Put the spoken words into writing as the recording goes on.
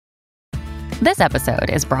This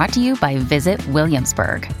episode is brought to you by Visit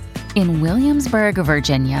Williamsburg. In Williamsburg,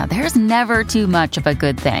 Virginia, there's never too much of a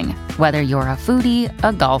good thing. Whether you're a foodie,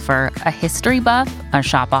 a golfer, a history buff, a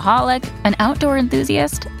shopaholic, an outdoor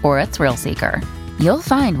enthusiast, or a thrill seeker, you'll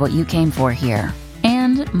find what you came for here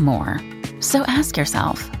and more. So ask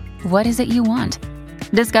yourself, what is it you want?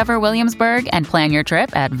 Discover Williamsburg and plan your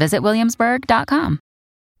trip at visitwilliamsburg.com.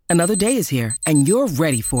 Another day is here, and you're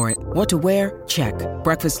ready for it. What to wear? Check.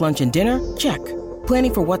 Breakfast, lunch, and dinner? Check.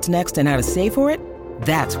 Planning for what's next and how to save for it?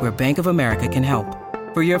 That's where Bank of America can help.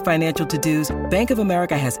 For your financial to-dos, Bank of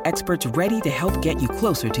America has experts ready to help get you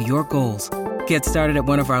closer to your goals. Get started at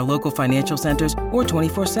one of our local financial centers or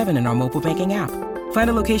 24/7 in our mobile banking app. Find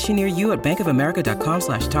a location near you at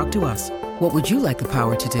bankofamerica.com/talktous. What would you like the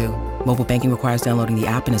power to do? Mobile banking requires downloading the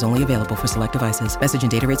app and is only available for select devices. Message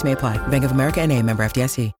and data rates may apply. Bank of America N.A., member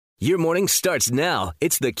FDIC. Your morning starts now.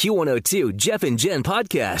 It's the Q102 Jeff and Jen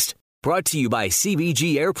podcast. Brought to you by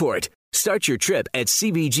CBG Airport. Start your trip at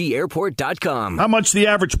CBGAirport.com. How much the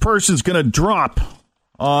average person's going to drop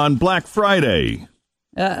on Black Friday?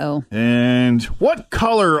 Uh-oh. And what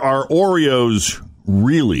color are Oreos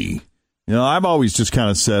really? You know, I've always just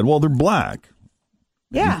kind of said, well, they're black.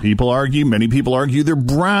 Yeah. Many people argue they're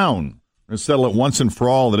brown. Let's settle it once and for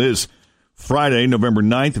all. It is Friday, November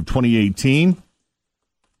 9th of 2018.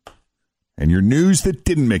 And your news that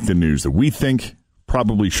didn't make the news that we think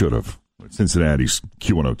probably should have. Cincinnati's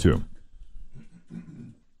Q102.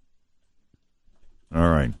 All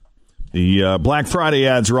right. The Black Friday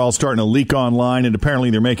ads are all starting to leak online, and apparently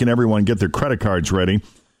they're making everyone get their credit cards ready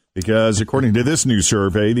because, according to this new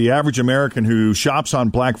survey, the average American who shops on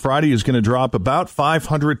Black Friday is going to drop about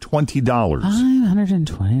 $520.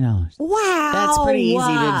 $520. Wow. That's pretty easy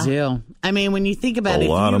to do. I mean, when you think about it,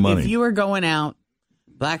 if you were going out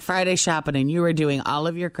Black Friday shopping and you were doing all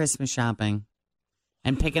of your Christmas shopping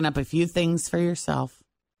and picking up a few things for yourself.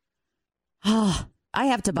 Oh, I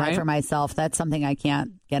have to buy for myself. That's something I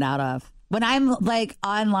can't get out of. When I'm like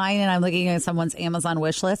online and I'm looking at someone's Amazon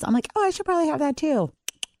wish list, I'm like, oh, I should probably have that too.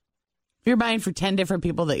 If you're buying for 10 different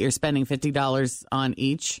people that you're spending $50 on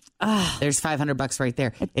each, there's $500 right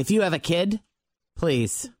there. If you have a kid,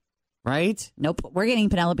 please. Right? Nope. We're getting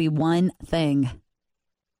Penelope one thing.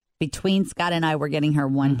 Between Scott and I, we're getting her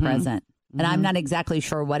one present. And I'm not exactly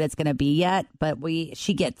sure what it's going to be yet, but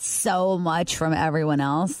she gets so much from everyone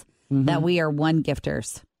else that we are one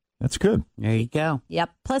gifters. That's good. There you go.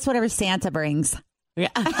 Yep. Plus whatever Santa brings. Yeah.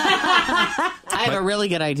 I have a really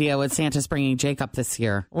good idea what Santa's bringing Jacob this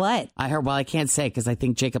year. What? I heard, well, I can't say because I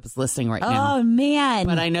think Jacob is listening right now. Oh, man.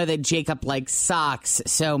 But I know that Jacob likes socks,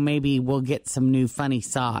 so maybe we'll get some new funny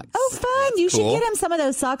socks. Oh, fun. You should get him some of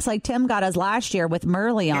those socks like Tim got us last year with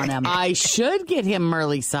Murley on them. I should get him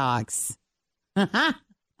Murley socks. That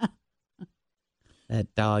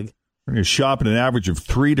dog. We're going to shop at an average of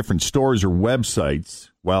 3 different stores or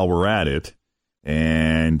websites while we're at it.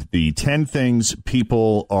 And the 10 things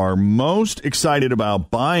people are most excited about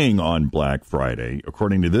buying on Black Friday,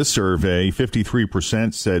 according to this survey,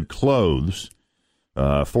 53% said clothes,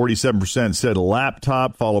 47% said a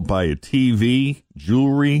laptop, followed by a TV,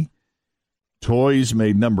 jewelry, toys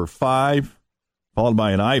made number 5, followed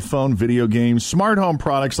by an iPhone, video games, smart home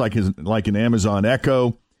products like an Amazon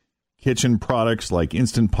Echo, kitchen products like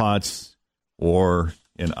Instant Pots, or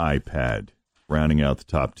an iPad, rounding out the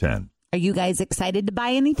top 10. Are you guys excited to buy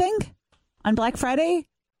anything on Black Friday?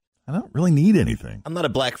 I don't really need anything. I'm not a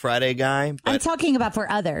Black Friday guy. I'm talking about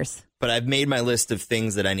for others. But I've made my list of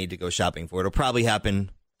things that I need to go shopping for. It'll probably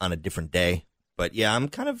happen on a different day. But yeah, I'm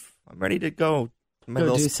ready to go.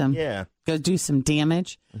 Go do some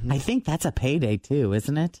damage. I think that's a payday too,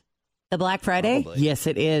 isn't it? The Black Friday? Probably. Yes,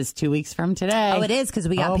 it is. 2 weeks from today. Oh, it is because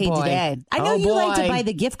we got paid today. I know you like to buy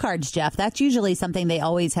the gift cards, Jeff. That's usually something they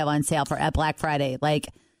always have on sale at Black Friday. Like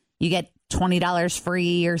you get $20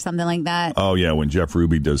 free or something like that. Oh, yeah, when Jeff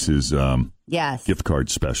Ruby does his gift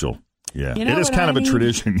card special. Yeah, you know it is kind of a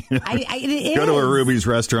tradition. It Go to a Ruby's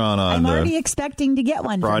restaurant on I'm already expecting to get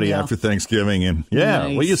one Friday after Thanksgiving. And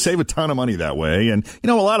well, you save a ton of money that way. And,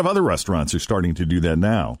 a lot of other restaurants are starting to do that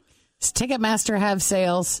now. Does Ticketmaster have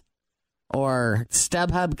sales? Or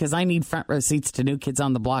StubHub, because I need front row seats to New Kids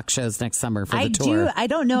on the Block shows next summer for the tour. I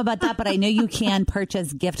don't know about that, but I know you can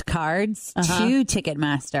purchase gift cards to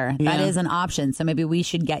Ticketmaster. That is an option. So maybe we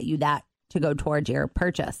should get you that to go towards your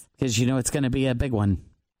purchase. Because it's going to be a big one.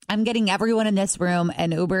 I'm getting everyone in this room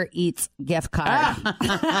an Uber Eats gift card.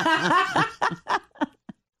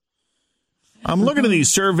 I'm looking at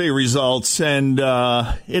these survey results, and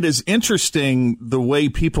it is interesting the way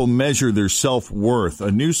people measure their self-worth.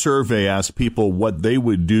 A new survey asked people what they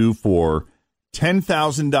would do for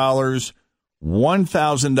 $10,000,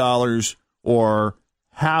 $1,000, or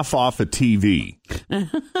half off a TV.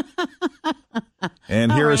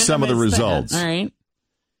 And here are some of the results. All right.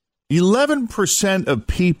 11% of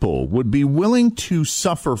people would be willing to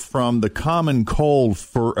suffer from the common cold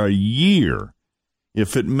for a year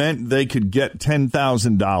if it meant they could get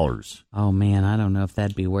 $10,000. Oh, man, I don't know if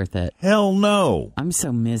that'd be worth it. Hell no. I'm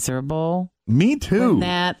so miserable. Me too.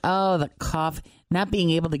 The cough, not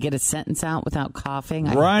being able to get a sentence out without coughing.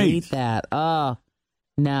 Right. I hate that. Oh,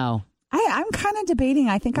 no. I'm kind of debating.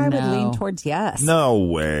 I think I would lean towards yes. No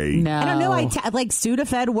way. No. I don't know. Like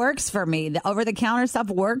Sudafed works for me. The over-the-counter stuff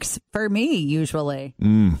works for me usually.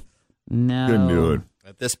 No. Couldn't do it.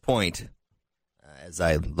 At this point, as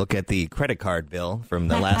I look at the credit card bill from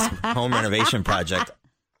the last home renovation project,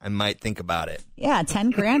 I might think about it. Yeah,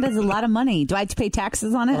 $10,000 is a lot of money. Do I have to pay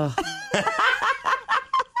taxes on it?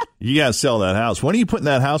 You got to sell that house. When are you putting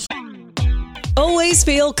that house? Always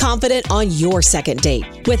feel confident on your second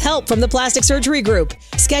date. With help from the Plastic Surgery Group.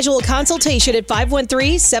 Schedule a consultation at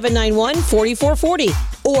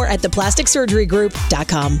 513-791-4440 or at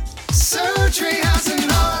theplasticsurgerygroup.com. Surgery has an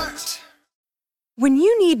art. When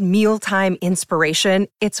you need mealtime inspiration,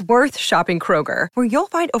 it's worth shopping Kroger, where you'll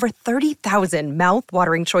find over 30,000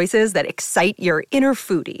 mouth-watering choices that excite your inner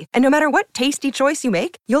foodie. And no matter what tasty choice you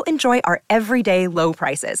make, you'll enjoy our everyday low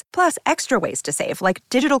prices, plus extra ways to save, like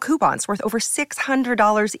digital coupons worth over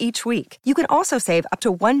 $600 each week. You can also save up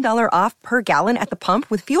to $1 off per gallon at the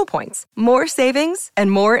pump with fuel points. More savings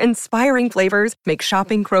and more inspiring flavors make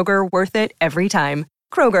shopping Kroger worth it every time.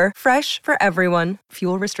 Kroger, fresh for everyone.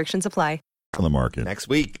 Fuel restrictions apply. On the market next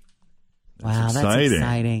week. Wow, that's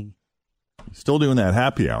exciting. Still doing that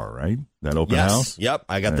happy hour, right? That open house? Yep.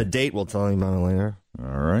 I got the date. We'll tell you about it later. All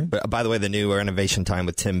right. But by the way, the new Renovation Time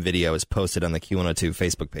with Tim video is posted on the Q102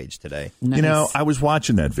 Facebook page today. Nice. You know, I was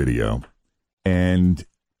watching that video, and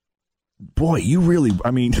boy, you really,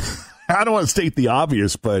 I mean, I don't want to state the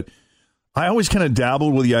obvious, but I always kind of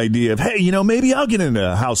dabbled with the idea of, hey, you know, maybe I'll get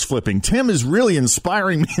into house flipping. Tim is really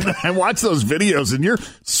inspiring me. And I watch those videos and you're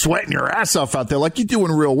sweating your ass off out there like you're doing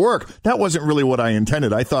real work. That wasn't really what I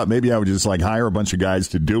intended. I thought maybe I would just like hire a bunch of guys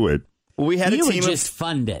to do it. Well, we had you a team would just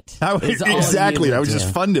fund it. Exactly. I would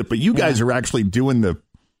just fund it. But you guys are actually doing the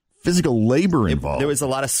physical labor involved. There was a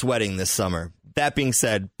lot of sweating this summer. That being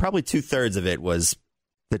said, probably 2/3 of it was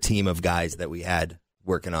the team of guys that we had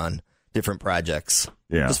working on different projects.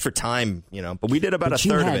 Yeah. Just for time, you know. But we did about a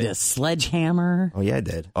third of it. You had a sledgehammer. Oh, yeah, I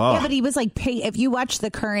did. Oh. Yeah, but he was like, if you watch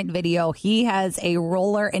the current video, he has a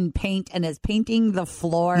roller and paint and is painting the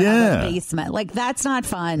floor of the basement. Like, that's not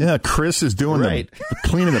fun. Yeah, Chris is doing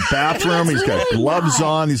cleaning the bathroom. He's got gloves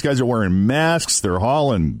on. These guys are wearing masks. They're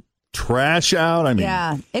hauling trash out. I mean,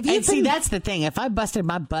 yeah. See, that's the thing. If I busted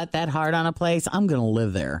my butt that hard on a place, I'm going to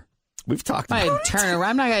live there. We've talked about it.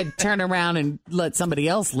 I'm not going to turn around and let somebody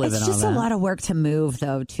else live in on that. It's just a lot of work to move,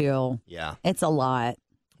 though, too. Yeah. It's a lot.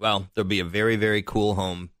 Well, there'll be a very, very cool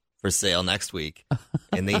home for sale next week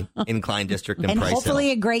in the Incline District in Price Hill. And hopefully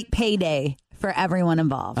a great payday for everyone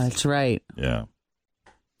involved. That's right. Yeah.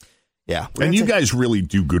 Yeah. And you guys really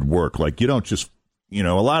do good work. Like, you don't just, you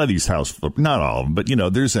know, a lot of these house flippers, not all of them, but, you know,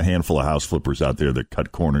 there's a handful of house flippers out there that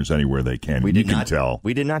cut corners anywhere they can. You can tell.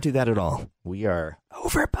 We did not do that at all. We are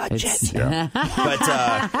over budget. Yeah.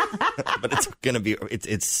 But it's going to be,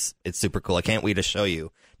 it's super cool. I can't wait to show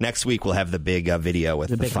you. Next week, we'll have the big video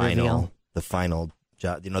with the final,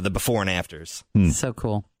 you know, the before and afters. So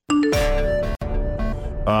cool.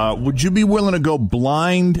 Would you be willing to go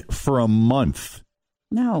blind for a month?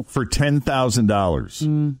 No. For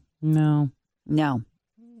 $10,000? No.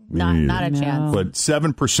 Not a chance. But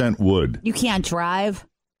 7% would. You can't drive.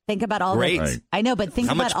 Think about all the... I know, but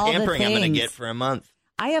think about all the things. How much pampering I'm going to get for a month?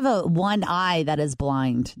 I have one eye that is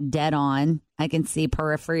blind, dead on. I can see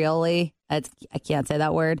peripherally. I can't say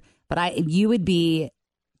that word. But you would be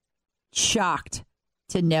shocked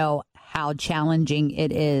to know how challenging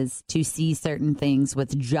it is to see certain things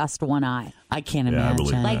with just one eye. I can't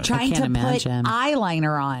imagine. Like trying to put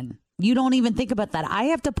eyeliner on. You don't even think about that. I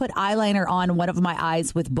have to put eyeliner on one of my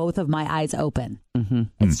eyes with both of my eyes open. Mm-hmm.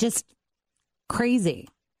 It's just crazy.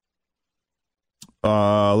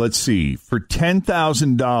 Let's see. For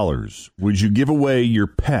 $10,000, would you give away your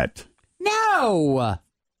pet? No.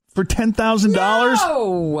 For $10,000?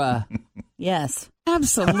 No. Yes.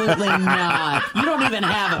 Absolutely not. You don't even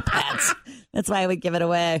have a pet. That's why I would give it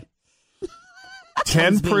away.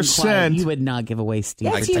 10%. You would not give away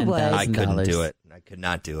Steve yes, for $10,000. I couldn't do it. I could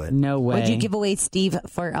not do it. No way. Would you give away Steve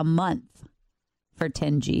for a month for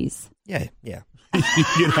 10 G's? Yeah.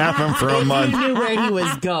 You'd have him for a month. If you knew where he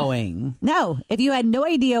was going. No. If you had no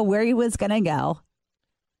idea where he was going to go,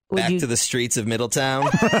 Back to the streets of Middletown.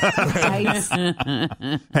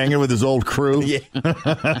 Hanging with his old crew. Yeah.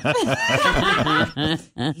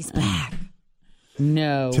 He's back.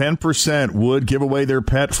 No. 10% would give away their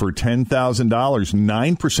pet for $10,000.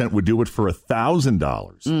 9% would do it for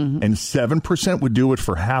 $1,000. And 7% would do it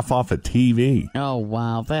for half off a TV. Oh,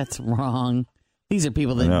 wow. That's wrong. These are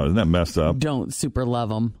people that isn't that messed up? Don't super love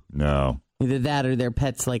them. No. Either that or their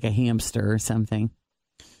pet's like a hamster or something.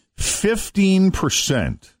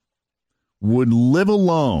 15% would live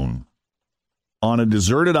alone on a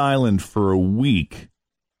deserted island for a week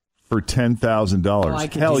for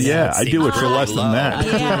 $10,000. Hell yeah, I do it for less than that.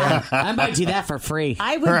 Yeah. I might do that for free.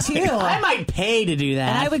 I would too. I might pay to do that.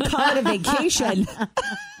 And I would call it a vacation.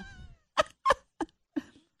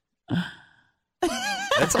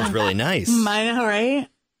 That sounds really nice. I know, right?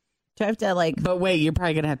 Do I have to But wait, you're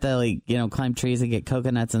probably gonna have to climb trees and get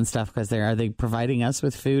coconuts and stuff because are they providing us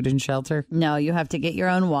with food and shelter? No, you have to get your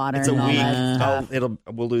own water. It's a and all week. that stuff.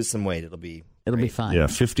 We'll lose some weight. It'll be fun. Yeah,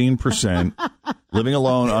 15% living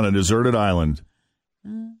alone on a deserted island.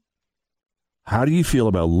 How do you feel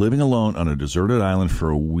about living alone on a deserted island for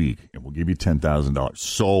a week? And we'll give you $10,000.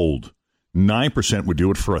 Sold. 9% would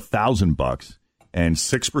do it for $1,000. And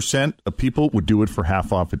 6% of people would do it for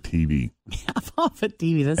half off a TV. Half off a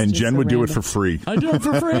TV. That's and just Jen so would do it random. for free. I do it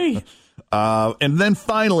for free. And then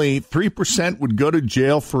finally, 3% would go to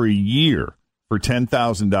jail for a year for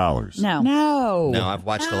 $10,000. No. No, I've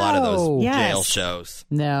watched a lot of those jail shows.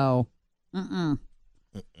 No.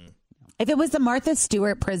 If it was the Martha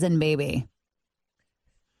Stewart prison baby,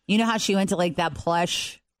 you know how she went to that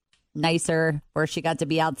plush, nicer, where she got to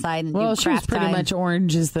be outside and do She was pretty time? much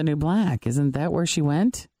Orange is the New Black. Isn't that where she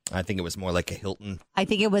went? I think it was more like a Hilton. I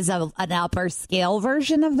think it was an upper scale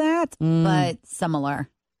version of that, but similar.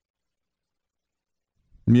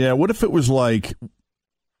 Yeah, what if it was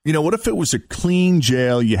what if it was a clean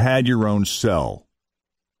jail, you had your own cell?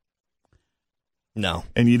 No.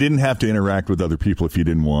 And you didn't have to interact with other people if you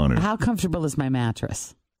didn't want to. How comfortable is my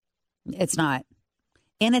mattress? It's not.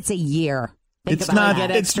 And it's a year. It's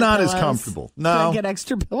not as comfortable. No. Can I get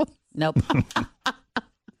extra pillows? Nope.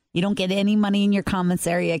 You don't get any money in your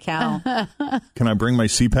commissary account. Can I bring my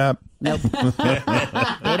CPAP? Nope.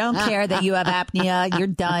 They don't care that you have apnea. You're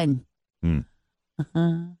done.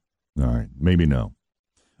 All right. Maybe no.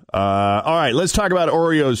 All right. Let's talk about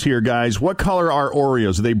Oreos here, guys. What color are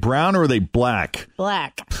Oreos? Are they brown or are they black?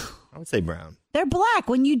 Black. I would say brown. They're black.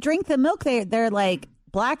 When you drink the milk, they're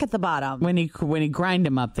black at the bottom. When you grind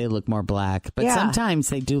them up, they look more black, but sometimes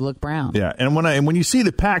they do look brown. Yeah, and when you see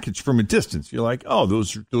the package from a distance, you're like, oh,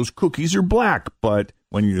 those cookies are black. But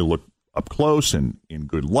when you look up close and in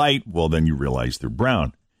good light, well, then you realize they're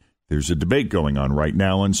brown. There's a debate going on right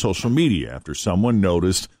now on social media after someone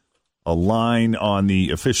noticed a line on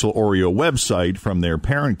the official Oreo website from their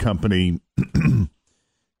parent company, and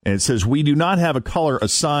it says, "We do not have a color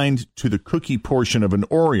assigned to the cookie portion of an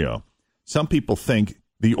Oreo. Some people think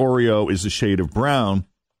the Oreo is a shade of brown,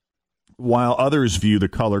 while others view the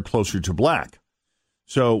color closer to black.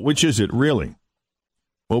 So which is it really?"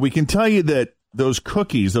 Well, we can tell you that those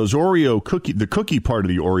cookies, the cookie part of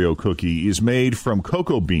the Oreo cookie is made from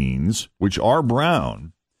cocoa beans, which are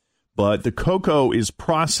brown, but the cocoa is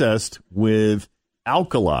processed with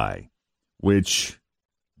alkali, which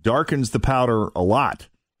darkens the powder a lot.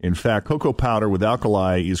 In fact, cocoa powder with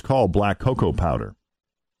alkali is called black cocoa powder.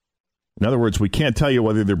 In other words, we can't tell you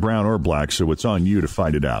whether they're brown or black, so it's on you to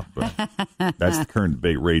find it out. But that's the current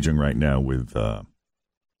debate raging right now with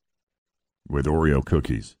Oreo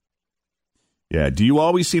cookies. Yeah, do you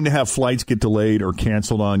always seem to have flights get delayed or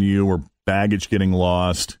canceled on you or baggage getting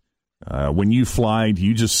lost? When you fly, do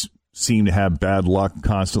you just seem to have bad luck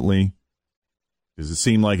constantly? Does it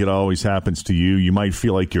seem like it always happens to you? You might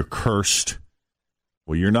feel like you're cursed.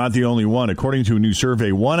 Well, you're not the only one. According to a new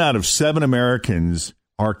survey, 1 out of 7 Americans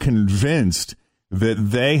are convinced that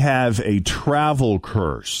they have a travel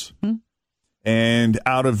curse. And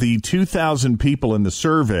out of the 2,000 people in the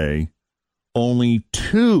survey, only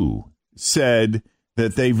 2 said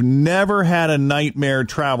that they've never had a nightmare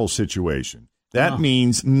travel situation. That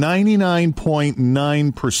means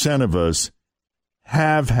 99.9% of us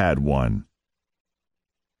have had one.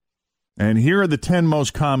 And here are the 10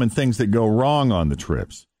 most common things that go wrong on the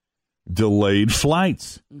trips. Delayed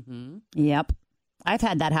flights. Mm-hmm. Yep. I've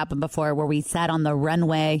had that happen before where we sat on the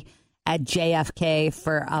runway at JFK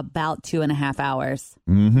for about 2.5 hours.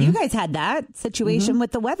 Mm-hmm. You guys had that situation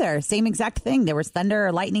with the weather. Same exact thing. There was thunder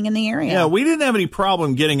or lightning in the area. Yeah, we didn't have any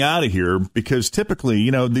problem getting out of here because typically,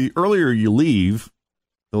 the earlier you leave,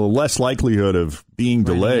 the less likelihood of being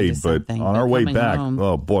delayed. But on our way back,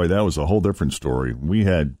 oh boy, that was a whole different story. We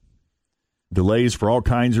had delays for all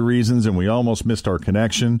kinds of reasons, and we almost missed our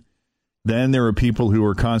connection. Then there are people who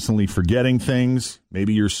are constantly forgetting things.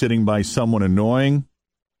 Maybe you're sitting by someone annoying.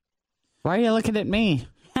 Why are you looking at me?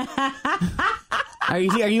 Are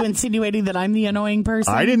you insinuating that I'm the annoying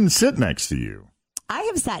person? I didn't sit next to you. I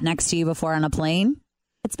have sat next to you before on a plane.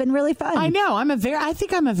 It's been really fun. I know. I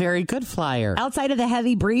think I'm a very good flyer. Outside of the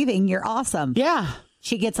heavy breathing, you're awesome. Yeah.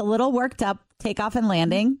 She gets a little worked up, takeoff and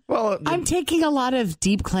landing. Well, I'm taking a lot of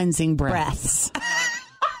deep cleansing breaths.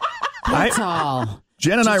 That's all.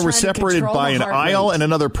 Jen and I were separated by an aisle and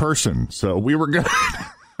another person, so we were good.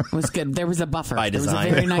 It was good. There was a buffer. By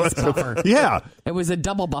design. There was a very nice buffer. Yeah. It was a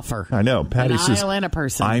double buffer. I know. Patty says, an aisle and a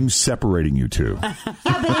person. I'm separating you two. Yeah,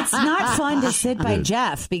 but it's not fun to sit by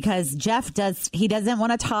Jeff because Jeff doesn't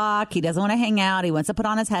want to talk. He doesn't want to hang out. He wants to put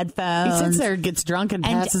on his headphones. He sits there, gets drunk, and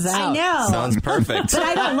passes out. I know. Sounds perfect. But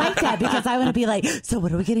I don't like that because I want to be like, so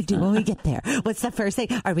what are we going to do when we get there? What's the first thing?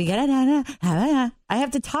 Are we going to... I have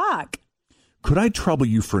to talk. Could I trouble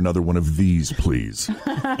you for another one of these, please?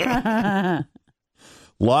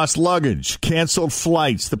 Lost luggage, canceled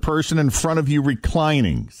flights, the person in front of you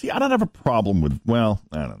reclining. See, I don't have a problem with, I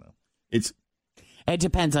don't know. It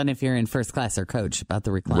depends on if you're in first class or coach about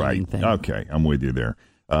the reclining thing. Okay, I'm with you there.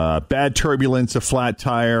 Bad turbulence, a flat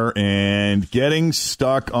tire, and getting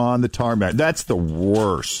stuck on the tarmac. That's the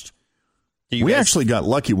worst. We actually got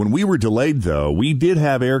lucky. When we were delayed, though, we did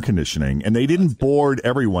have air conditioning, and they didn't board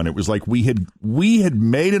everyone. It was like we had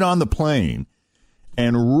made it on the plane,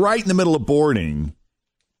 and right in the middle of boarding,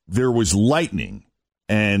 there was lightning,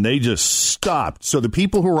 and they just stopped. So the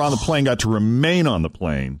people who were on the plane got to remain on the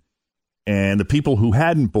plane, and the people who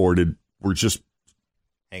hadn't boarded were just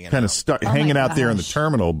kind of stuck, hanging out there in the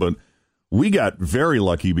terminal. But we got very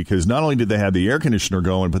lucky because not only did they have the air conditioner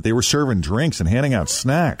going, but they were serving drinks and handing out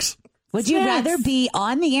snacks. Would you rather be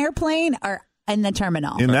on the airplane or in the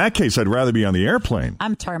terminal? In that case, I'd rather be on the airplane.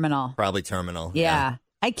 I'm terminal. Probably terminal. Yeah.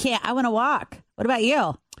 I can't. I want to walk. What about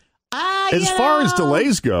you? As far as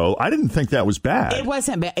delays go, I didn't think that was bad. It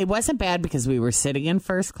wasn't bad because we were sitting in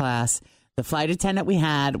first class. The flight attendant we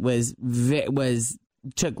had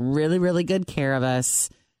took really, really good care of us.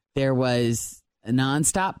 There was a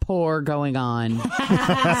nonstop pour going on. So,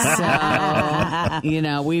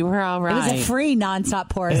 we were all right. It was a free nonstop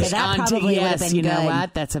pour, so that probably would have been good. You know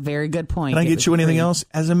what? That's a very good point. Can I get you anything else?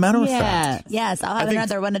 As a matter of fact. Yes, I'll have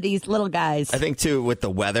another one of these little guys. I think, too, with the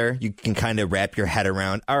weather, you can kind of wrap your head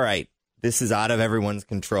around, all right, this is out of everyone's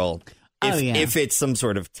control. If it's some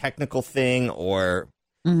sort of technical thing or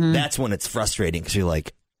that's when it's frustrating because you're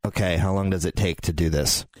like, okay, how long does it take to do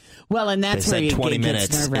this? Well, and that's where you 20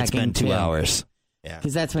 minutes. It's been 2 hours. Yeah,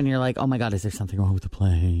 because that's when you're like, oh my God, is there something wrong with the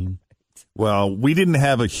plane? Well, we didn't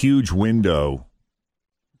have a huge window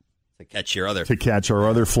to catch our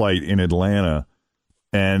other flight in Atlanta,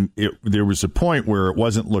 and there was a point where it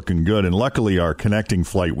wasn't looking good, and luckily our connecting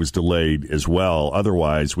flight was delayed as well.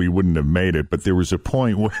 Otherwise, we wouldn't have made it. But there was a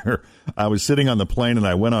point where I was sitting on the plane, and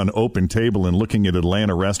I went on Open Table and looking at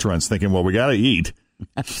Atlanta restaurants, thinking, well, we got to eat.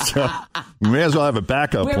 So we may as well have a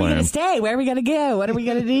backup plan. Where are we going to stay? Where are we going to go? What are we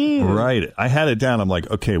going to do? Right. I had it down. I'm like,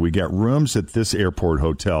 okay, we got rooms at this airport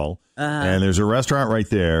hotel, and there's a restaurant right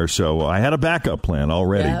there. So I had a backup plan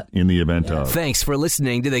already in the event of. Thanks for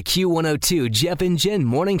listening to the Q102 Jeff and Jen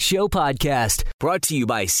Morning Show podcast, brought to you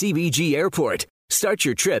by CBG Airport. Start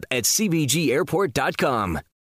your trip at CBGAirport.com.